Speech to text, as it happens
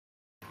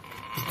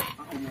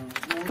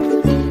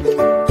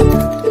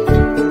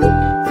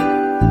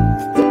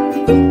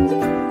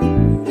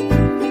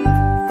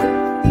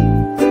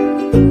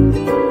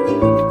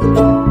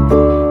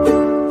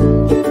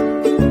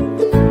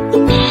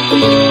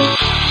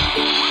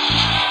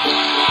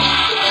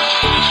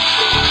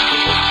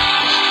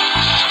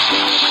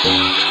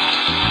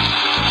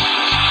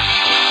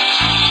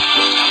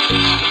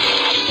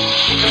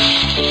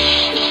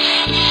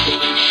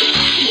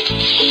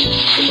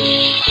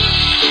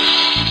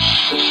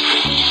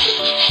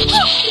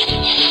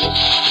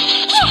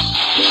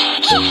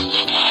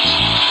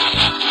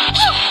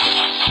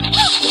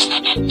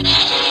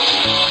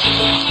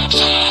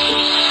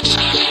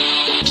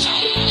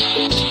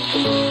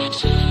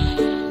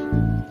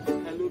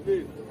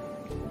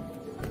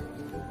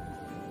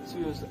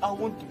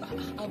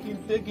I've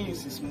been begging you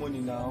since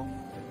morning now.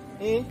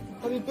 I've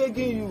been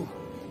begging you.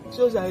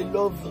 Just I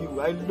love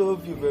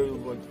you very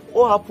much.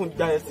 What happened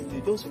there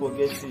yesterday? Just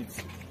forget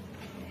it.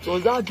 So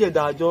that girl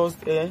that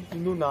just,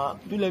 now,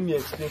 do let me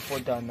explain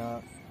further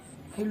now.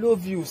 I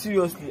love you,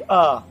 seriously.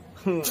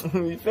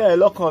 If I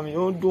look on me,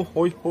 don't do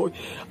hoi.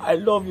 I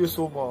love you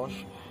so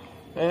much.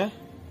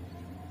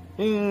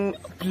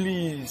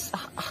 Please.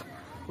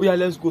 Oh yeah,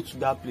 let's go to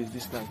that place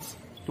this night.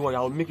 Don't worry,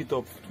 I'll make it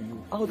up to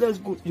you. Let's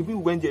go. You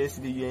went there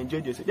yesterday, you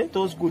enjoyed yourself. Let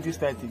us go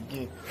this night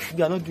again.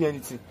 We are not doing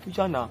anything.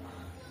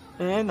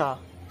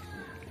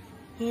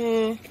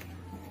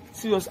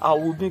 Serious, I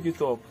will make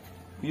it up.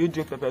 You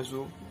drink pepper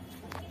soup.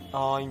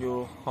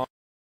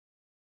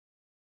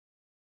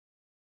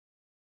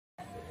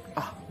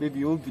 Baby,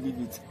 you won't believe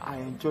it. I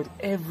enjoyed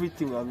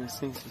everything we have been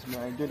saying since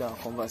morning. I enjoyed our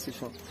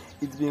conversation.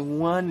 It's been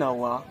 1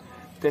 hour,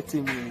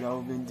 30 minutes that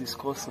we've been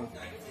discussing.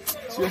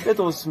 So let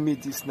us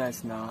meet this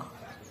night now.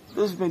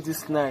 Let's meet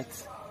this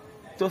night.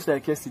 Just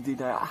like yesterday.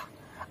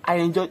 I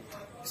enjoyed.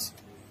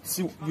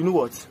 See, you know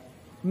what?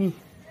 Me,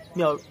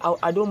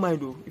 I don't mind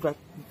though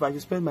if I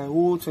spend my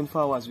whole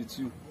 24 hours with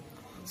you.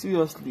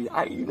 Seriously,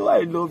 I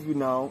love you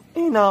now.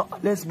 Now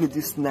let's meet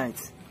this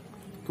night.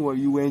 Don't worry,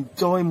 you will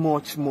enjoy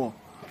much more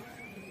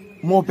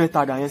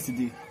better than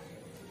yesterday.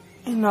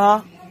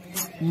 Now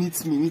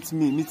meet me. Meet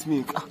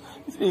me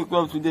in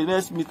club today.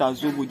 Let's meet at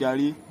Zobo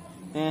Jari.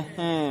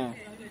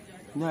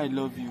 I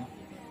love you.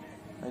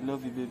 I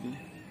love you, baby.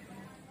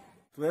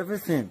 To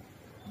everything,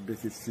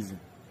 there's a season.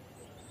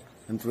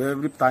 And to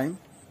every time,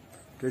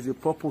 there's a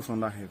purpose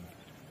under heaven.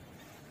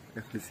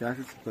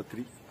 Ecclesiastes chapter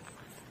 3,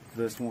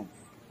 verse 1.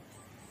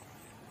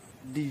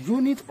 The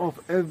unit of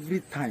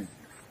every time,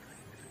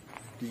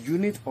 the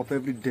unit of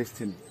every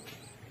destiny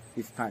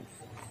is time.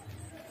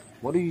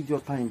 What do you use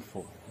your time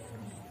for?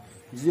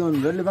 Is it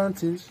on relevant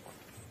things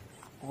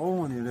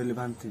or on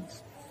irrelevant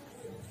things?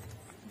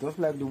 Just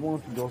like the one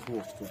who just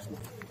watched just now.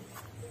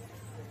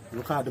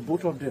 Look at the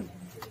both of them.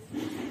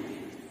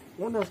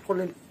 One was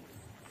calling,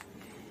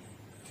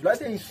 should I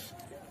say, it's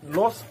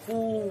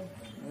lustful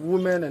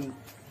women and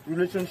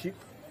relationship,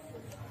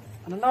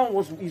 and another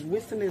one is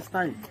wasting his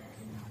time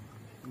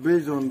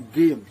based on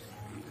games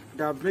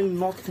that bring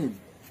nothing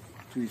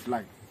to his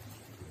life.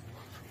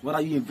 What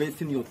are you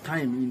investing your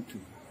time into?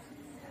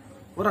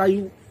 What are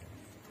you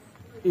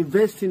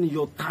investing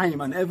your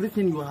time and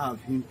everything you have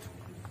into?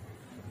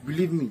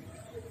 Believe me,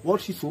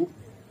 what you sow,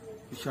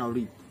 you shall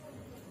reap.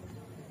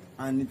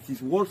 And it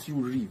is what you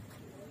reap,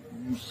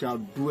 you shall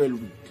dwell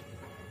with.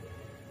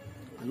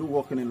 Are you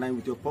walking in line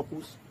with your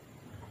purpose?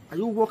 Are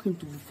you walking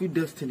to fulfill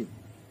destiny?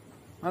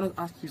 I want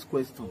to ask this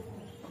question.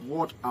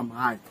 What am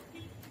I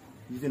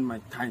using my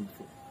time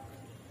for?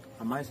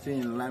 Am I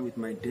staying in line with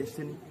my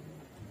destiny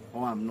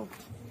or am not?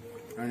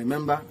 And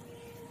remember,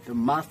 the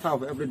master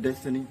of every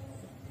destiny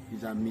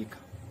is our maker.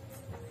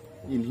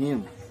 In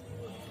him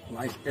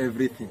lies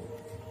everything.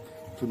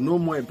 To know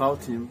more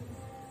about him,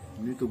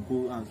 you need to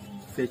go and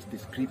search the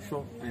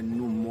scripture and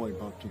know more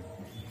about him.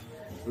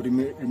 So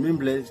remain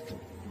blessed.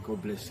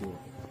 God bless you.